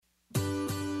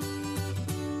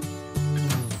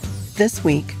This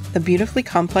week, the Beautifully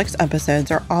Complex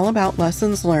episodes are all about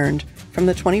lessons learned from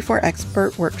the 24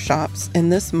 expert workshops in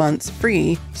this month's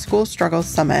free School Struggles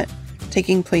Summit,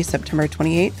 taking place September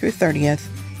 28th through 30th,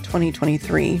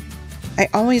 2023. I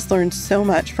always learn so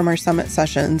much from our summit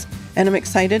sessions, and I'm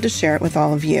excited to share it with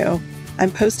all of you.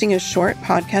 I'm posting a short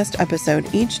podcast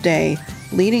episode each day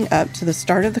leading up to the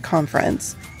start of the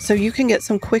conference, so you can get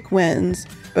some quick wins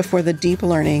before the deep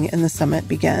learning in the summit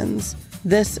begins.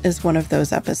 This is one of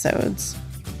those episodes.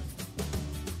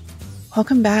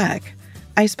 Welcome back.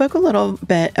 I spoke a little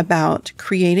bit about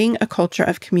creating a culture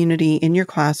of community in your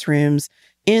classrooms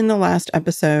in the last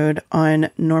episode on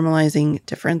normalizing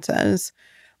differences.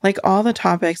 Like all the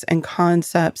topics and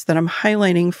concepts that I'm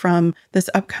highlighting from this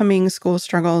upcoming School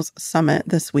Struggles Summit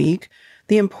this week,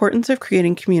 the importance of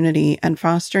creating community and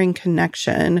fostering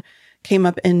connection came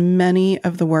up in many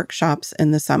of the workshops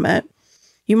in the summit.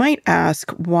 You might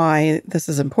ask why this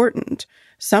is important.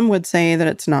 Some would say that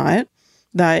it's not,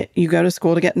 that you go to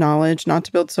school to get knowledge, not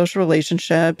to build social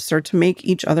relationships or to make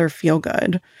each other feel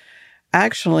good.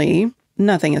 Actually,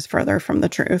 nothing is further from the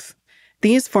truth.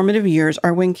 These formative years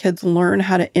are when kids learn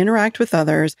how to interact with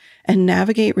others and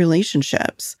navigate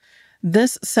relationships.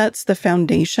 This sets the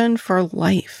foundation for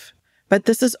life. But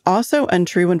this is also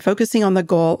untrue when focusing on the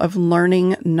goal of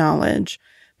learning knowledge,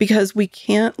 because we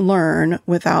can't learn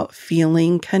without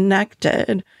feeling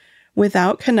connected.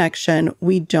 Without connection,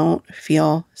 we don't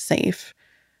feel safe.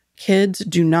 Kids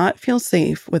do not feel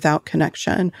safe without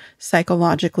connection,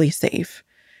 psychologically safe.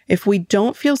 If we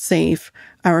don't feel safe,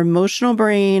 our emotional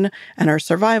brain and our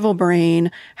survival brain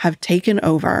have taken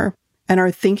over, and our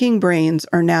thinking brains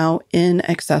are now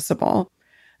inaccessible.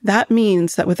 That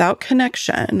means that without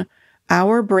connection,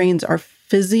 our brains are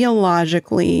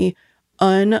physiologically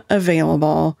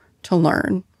unavailable to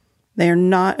learn. They are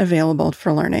not available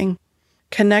for learning.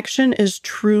 Connection is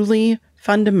truly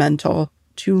fundamental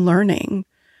to learning.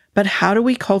 But how do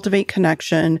we cultivate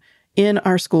connection in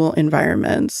our school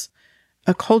environments?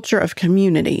 A culture of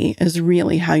community is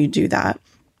really how you do that.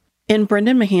 In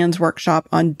Brendan Mahan's workshop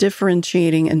on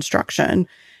differentiating instruction,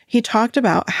 he talked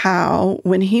about how,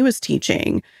 when he was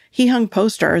teaching, he hung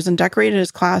posters and decorated his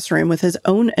classroom with his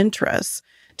own interests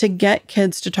to get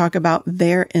kids to talk about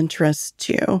their interests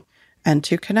too, and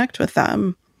to connect with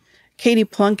them. Katie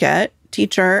Plunkett,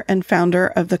 teacher and founder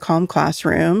of the Calm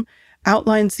Classroom,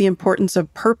 outlines the importance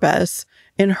of purpose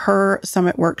in her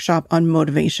summit workshop on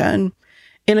motivation.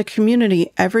 In a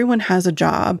community, everyone has a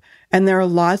job, and there are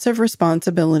lots of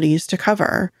responsibilities to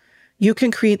cover. You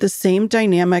can create the same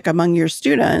dynamic among your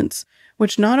students,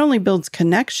 which not only builds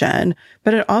connection,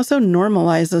 but it also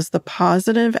normalizes the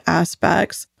positive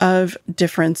aspects of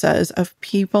differences, of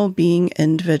people being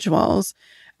individuals.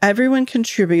 Everyone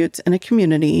contributes in a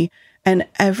community, and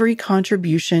every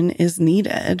contribution is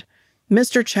needed.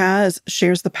 Mr. Chaz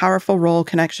shares the powerful role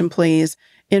connection plays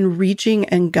in reaching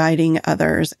and guiding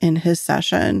others in his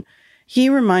session. He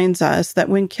reminds us that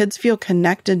when kids feel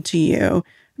connected to you,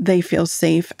 they feel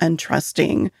safe and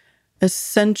trusting.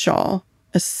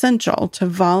 Essential to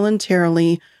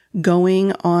voluntarily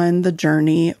going on the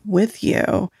journey with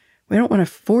you. We don't want to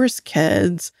force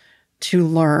kids to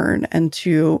learn and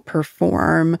to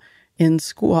perform in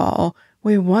school.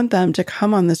 We want them to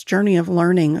come on this journey of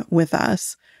learning with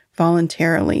us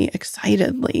voluntarily,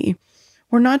 excitedly.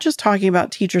 We're not just talking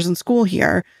about teachers in school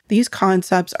here. These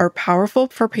concepts are powerful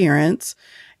for parents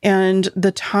and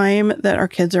the time that our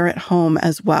kids are at home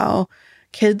as well.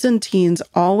 Kids and teens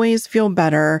always feel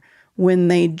better when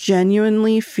they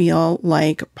genuinely feel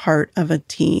like part of a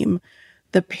team.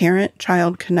 The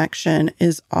parent-child connection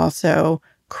is also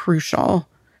crucial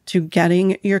to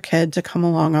getting your kid to come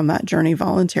along on that journey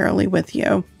voluntarily with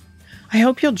you. I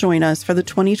hope you'll join us for the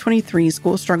 2023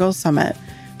 School Struggles Summit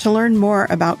to learn more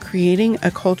about creating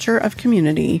a culture of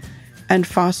community and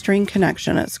fostering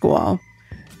connection at school.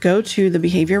 Go to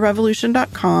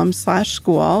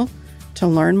thebehaviorrevolution.com/school to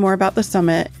learn more about the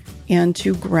summit and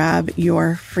to grab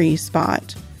your free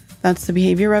spot. That's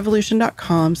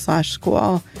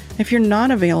thebehaviorrevolution.com/school. If you're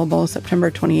not available September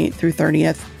 28th through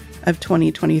 30th of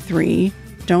 2023,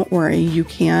 don't worry, you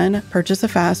can purchase a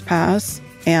fast pass,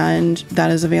 and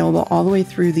that is available all the way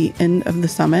through the end of the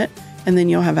summit. And then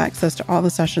you'll have access to all the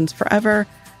sessions forever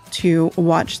to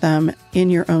watch them in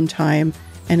your own time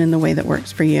and in the way that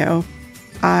works for you.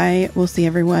 I will see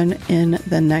everyone in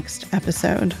the next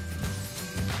episode.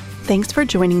 Thanks for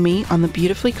joining me on the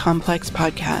Beautifully Complex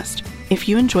podcast. If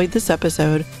you enjoyed this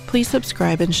episode, please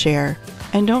subscribe and share.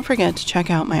 And don't forget to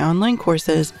check out my online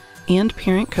courses and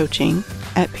parent coaching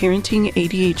at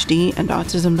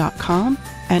parentingadhdandautism.com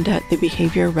and at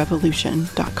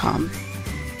thebehaviorrevolution.com.